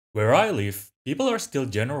Where I live, people are still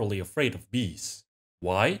generally afraid of bees.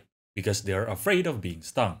 Why? Because they're afraid of being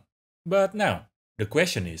stung. But now, the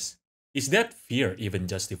question is that fear even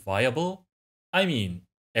justifiable? I mean,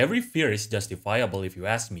 every fear is justifiable if you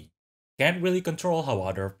ask me. Can't really control how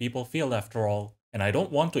other people feel after all, and I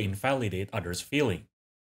don't want to invalidate others' feeling.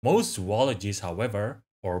 Most zoologists, however,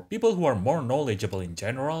 or people who are more knowledgeable in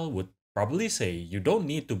general, would probably say you don't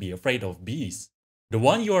need to be afraid of bees. The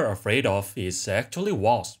one you are afraid of is actually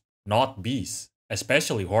wasps, not bees,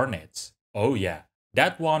 especially hornets. Oh yeah,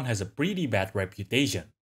 that one has a pretty bad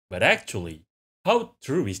reputation. But actually, how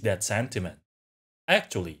true is that sentiment?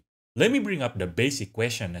 Actually, let me bring up the basic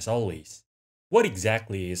question as always. What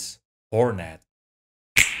exactly is hornet?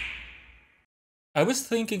 I was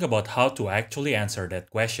thinking about how to actually answer that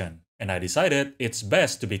question, and I decided it's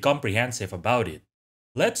best to be comprehensive about it.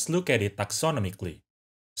 Let's look at it taxonomically.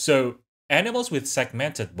 So, animals with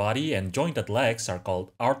segmented body and jointed legs are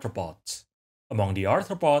called arthropods. Among the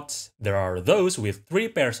arthropods, there are those with three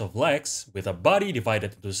pairs of legs with a body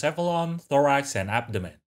divided into cephalon, thorax, and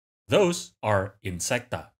abdomen. Those are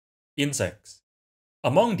insecta, insects.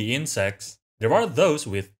 Among the insects, there are those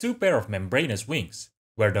with two pair of membranous wings,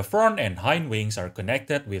 where the front and hind wings are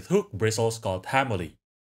connected with hook bristles called hamuli.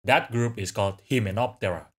 That group is called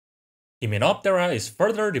Hymenoptera. Hymenoptera is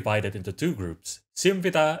further divided into two groups,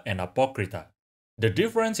 Symphyta and Apocrita. The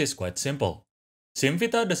difference is quite simple.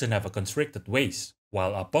 Symphyta doesn't have a constricted waist,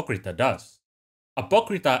 while Apocrita does.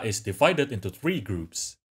 Apocrita is divided into three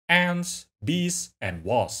groups, ants, bees, and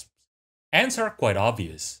wasps. Ants are quite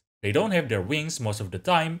obvious. They don't have their wings most of the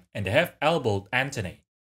time and they have elbowed antennae.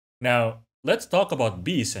 Now, let's talk about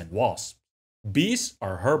bees and wasps. Bees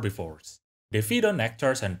are herbivores. They feed on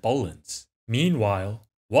nectars and pollens. Meanwhile,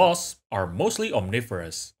 wasps are mostly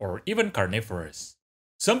omnivorous or even carnivorous.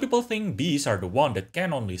 Some people think bees are the one that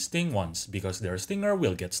can only sting once because their stinger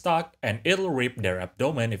will get stuck and it'll rip their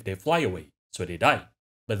abdomen if they fly away, so they die.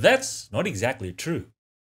 But that's not exactly true.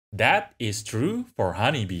 That is true for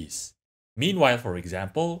honeybees. Meanwhile, for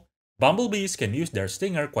example, bumblebees can use their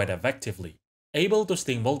stinger quite effectively, able to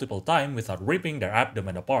sting multiple times without ripping their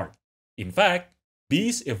abdomen apart. In fact,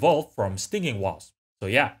 bees evolved from stinging wasps, so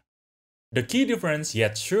yeah. The key difference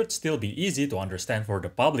yet should still be easy to understand for the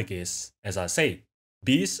public is, as I said,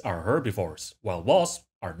 bees are herbivores, while wasps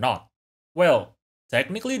are not. Well,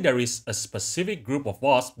 technically there is a specific group of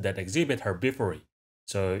wasps that exhibit herbivory,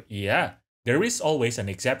 so yeah, there is always an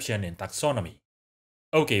exception in taxonomy.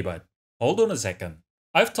 Okay, but hold on a second.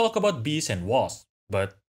 I've talked about bees and wasps,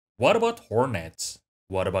 but what about hornets?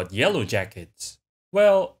 What about yellow jackets?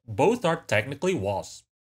 Well, both are technically wasps.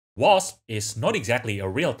 Wasp is not exactly a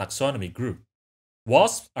real taxonomy group.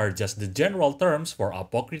 Wasps are just the general terms for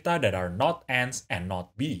Apocrita that are not ants and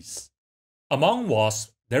not bees. Among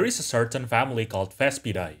wasps, there is a certain family called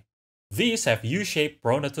Vespidae. These have U-shaped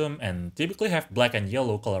pronotum and typically have black and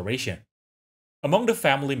yellow coloration. Among the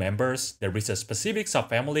family members, there is a specific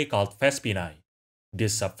subfamily called Vespinae.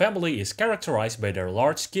 This subfamily is characterized by their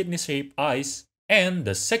large kidney-shaped eyes and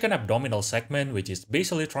the second abdominal segment, which is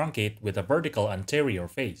basally truncate with a vertical anterior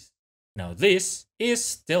face. Now this is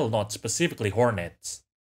still not specifically hornets.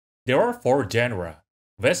 There are four genera: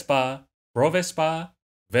 Vespa, Provespa,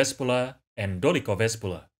 Vespula, and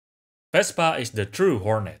Dolichovespula. Vespa is the true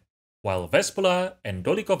hornet, while Vespula and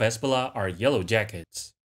Dolichovespula are yellow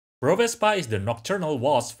jackets. Provespa is the nocturnal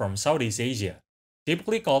wasp from Southeast Asia,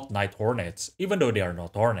 typically called night hornets even though they are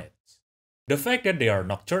not hornets. The fact that they are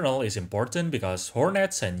nocturnal is important because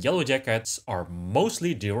hornets and yellow jackets are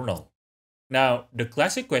mostly diurnal. Now, the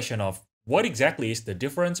classic question of what exactly is the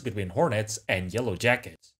difference between hornets and yellow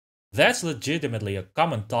jackets? That's legitimately a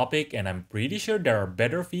common topic and I'm pretty sure there are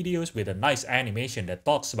better videos with a nice animation that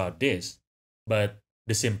talks about this. But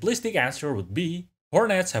the simplistic answer would be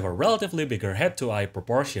hornets have a relatively bigger head-to-eye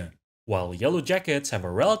proportion, while yellow jackets have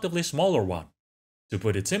a relatively smaller one. To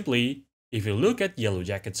put it simply, if you look at yellow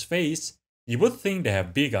jacket's face, you would think they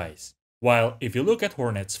have big eyes, while if you look at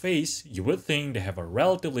hornet's face, you would think they have a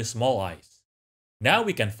relatively small eyes. Now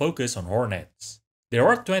we can focus on hornets. There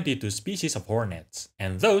are 22 species of hornets,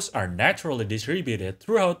 and those are naturally distributed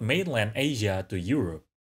throughout mainland Asia to Europe.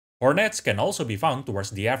 Hornets can also be found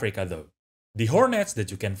towards the Africa though. The hornets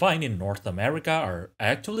that you can find in North America are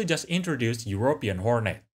actually just introduced European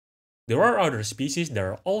hornet. There are other species that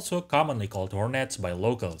are also commonly called hornets by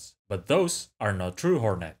locals, but those are not true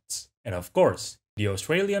hornets. And of course, the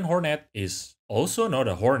Australian hornet is also not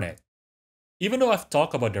a hornet. Even though I've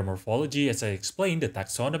talked about their morphology as I explained the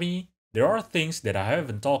taxonomy, there are things that I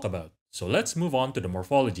haven't talked about, so let's move on to the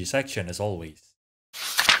morphology section as always.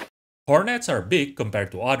 Hornets are big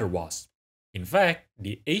compared to other wasps. In fact,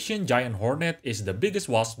 the Asian giant hornet is the biggest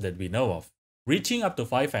wasp that we know of, reaching up to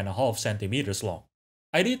 5.5 centimeters long.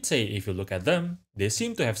 I did say if you look at them, they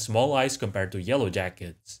seem to have small eyes compared to yellow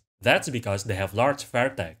jackets. That's because they have large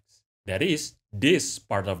vertex, that is, this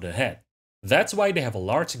part of the head. That's why they have a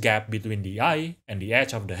large gap between the eye and the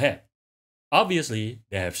edge of the head. Obviously,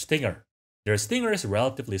 they have stinger. Their stinger is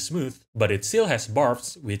relatively smooth, but it still has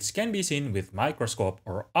barbs which can be seen with microscope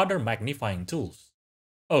or other magnifying tools.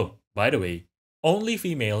 Oh, by the way, only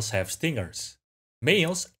females have stingers.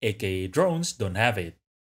 Males, aka drones, don't have it.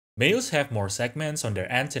 Males have more segments on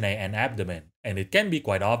their antennae and abdomen, and it can be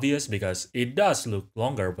quite obvious because it does look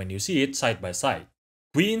longer when you see it side by side.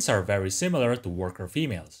 Queens are very similar to worker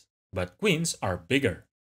females, but queens are bigger.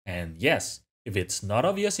 And yes, if it's not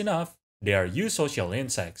obvious enough, they are eusocial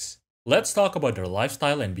insects. Let's talk about their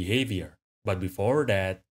lifestyle and behavior. But before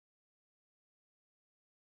that,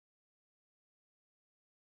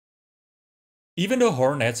 even though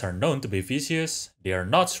hornets are known to be vicious, they are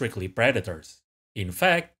not strictly predators. In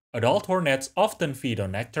fact, adult hornets often feed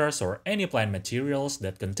on nectars or any plant materials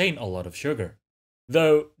that contain a lot of sugar.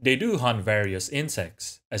 Though they do hunt various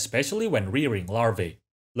insects, especially when rearing larvae.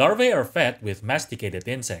 Larvae are fed with masticated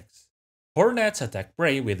insects. Hornets attack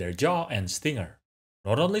prey with their jaw and stinger.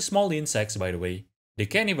 Not only small insects, by the way, they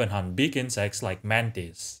can even hunt big insects like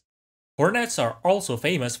mantis. Hornets are also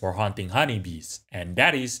famous for hunting honeybees, and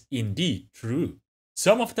that is indeed true.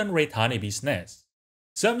 Some often raid honeybees' nests.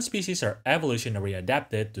 Some species are evolutionarily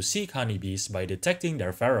adapted to seek honeybees by detecting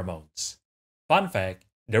their pheromones. Fun fact,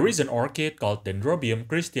 there is an orchid called Dendrobium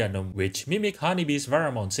christianum which mimic honeybees'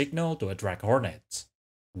 pheromone signal to attract hornets.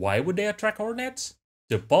 Why would they attract hornets?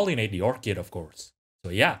 To pollinate the orchid, of course.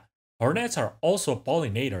 So yeah, hornets are also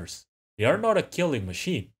pollinators. They are not a killing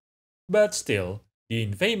machine. But still, the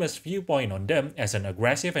infamous viewpoint on them as an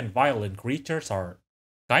aggressive and violent creatures are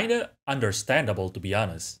kinda understandable, to be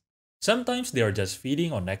honest. Sometimes they are just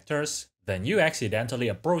feeding on nectars, then you accidentally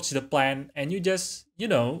approach the plant and you just,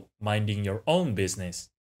 minding your own business.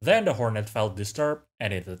 Then the hornet felt disturbed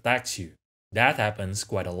and it attacks you. That happens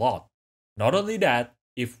quite a lot. Not only that,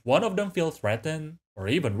 if one of them feels threatened, or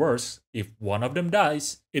even worse, if one of them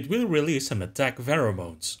dies, it will release an attack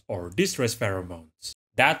pheromones or distress pheromones.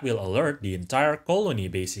 That will alert the entire colony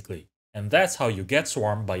basically. And that's how you get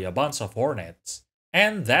swarmed by a bunch of hornets.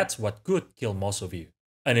 And that's what could kill most of you.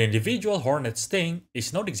 An individual hornet sting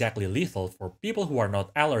is not exactly lethal for people who are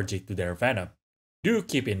not allergic to their venom. Do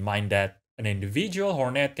keep in mind that an individual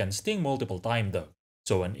hornet can sting multiple times though.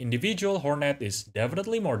 So an individual hornet is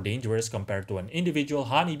definitely more dangerous compared to an individual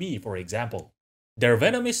honeybee, for example. Their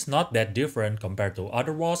venom is not that different compared to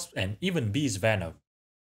other wasps and even bees' venom.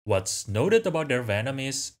 What's noted about their venom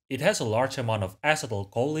is it has a large amount of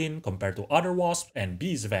acetylcholine compared to other wasps and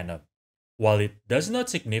bees' venom. While it does not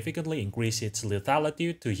significantly increase its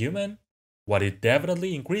lethality to human, what it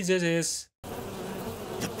definitely increases is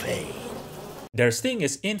the pain. Their sting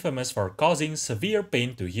is infamous for causing severe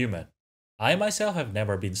pain to human. I myself have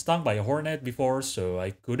never been stung by a hornet before, so I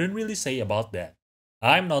couldn't really say about that.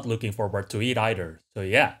 I'm not looking forward to it either, so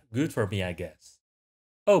yeah, good for me I guess.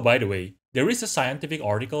 Oh, by the way, there is a scientific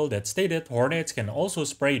article that stated hornets can also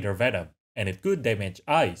spray their venom, and it could damage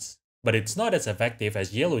eyes, but it's not as effective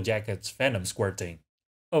as yellow jackets' venom squirting.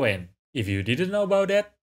 Oh, and if you didn't know about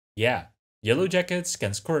that, yeah, yellow jackets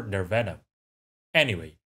can squirt their venom.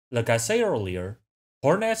 Anyway, like I said earlier,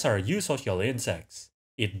 hornets are eusocial insects.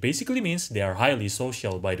 It basically means they are highly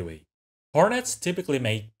social, by the way. Hornets typically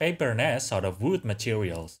make paper nests out of wood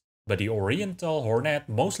materials, but the oriental hornet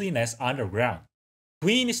mostly nests underground.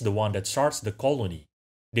 Queen is the one that starts the colony.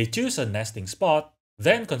 They choose a nesting spot,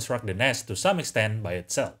 then construct the nest to some extent by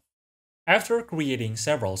itself. After creating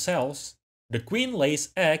several cells, the queen lays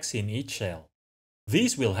eggs in each cell.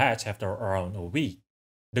 These will hatch after around a week.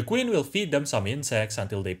 The queen will feed them some insects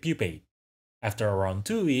until they pupate. After around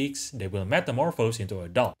 2 weeks, they will metamorphose into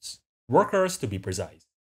adults, workers to be precise.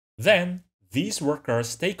 Then, these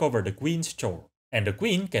workers take over the queen's chore, and the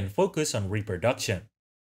queen can focus on reproduction.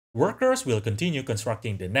 Workers will continue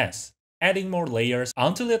constructing the nest, adding more layers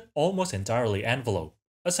until it almost entirely enveloped,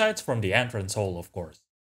 aside from the entrance hole of course.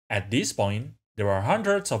 At this point, there are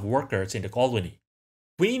hundreds of workers in the colony.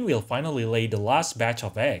 Queen will finally lay the last batch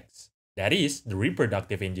of eggs, that is, the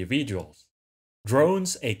reproductive individuals.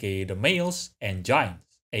 Drones, aka the males, and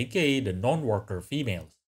giants, aka the non-worker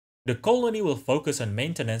females. The colony will focus on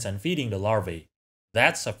maintenance and feeding the larvae.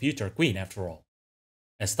 That's a future queen after all.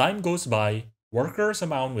 As time goes by, workers'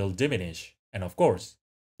 amount will diminish, and of course,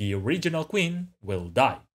 the original queen will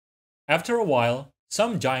die. After a while,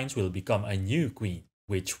 some giants will become a new queen,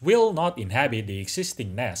 which will not inhabit the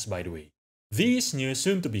existing nest by the way. These new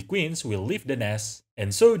soon-to-be queens will leave the nest,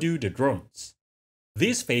 and so do the drones.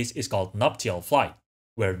 This phase is called nuptial flight,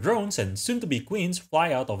 where drones and soon-to-be queens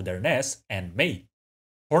fly out of their nests and mate.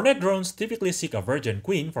 Hornet drones typically seek a virgin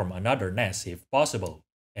queen from another nest if possible,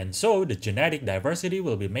 and so the genetic diversity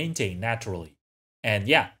will be maintained naturally. And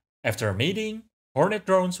yeah, after mating, hornet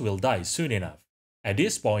drones will die soon enough. At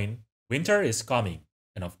this point, winter is coming,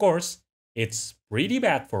 and of course, it's pretty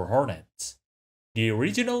bad for hornets. The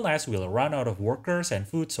original nest will run out of workers and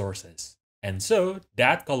food sources, and so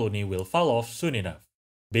that colony will fall off soon enough.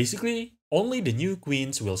 Basically, only the new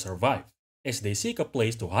queens will survive, as they seek a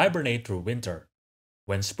place to hibernate through winter.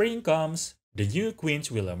 When spring comes, the new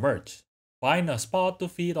queens will emerge, find a spot to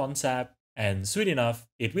feed on sap, and soon enough,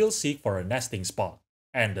 it will seek for a nesting spot,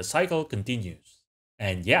 and the cycle continues.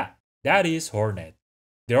 And yeah, that is hornet.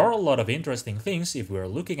 There are a lot of interesting things if we are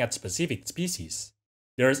looking at specific species.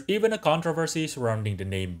 There's even a controversy surrounding the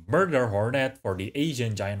name murder hornet for the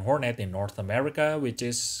Asian giant hornet in North America, which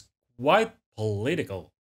is quite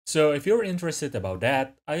political. So if you're interested about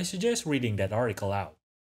that, I suggest reading that article out.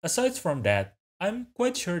 Aside from that, I'm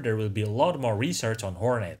quite sure there will be a lot more research on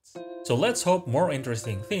hornets. So let's hope more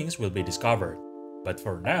interesting things will be discovered. But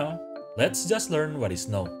for now, let's just learn what is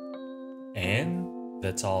known. And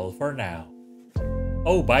that's all for now.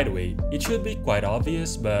 Oh, by the way, it should be quite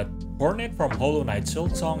obvious, but Hornet from Hollow Knight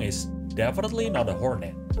Silksong is definitely not a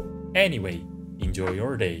hornet. Anyway, enjoy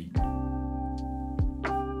your day.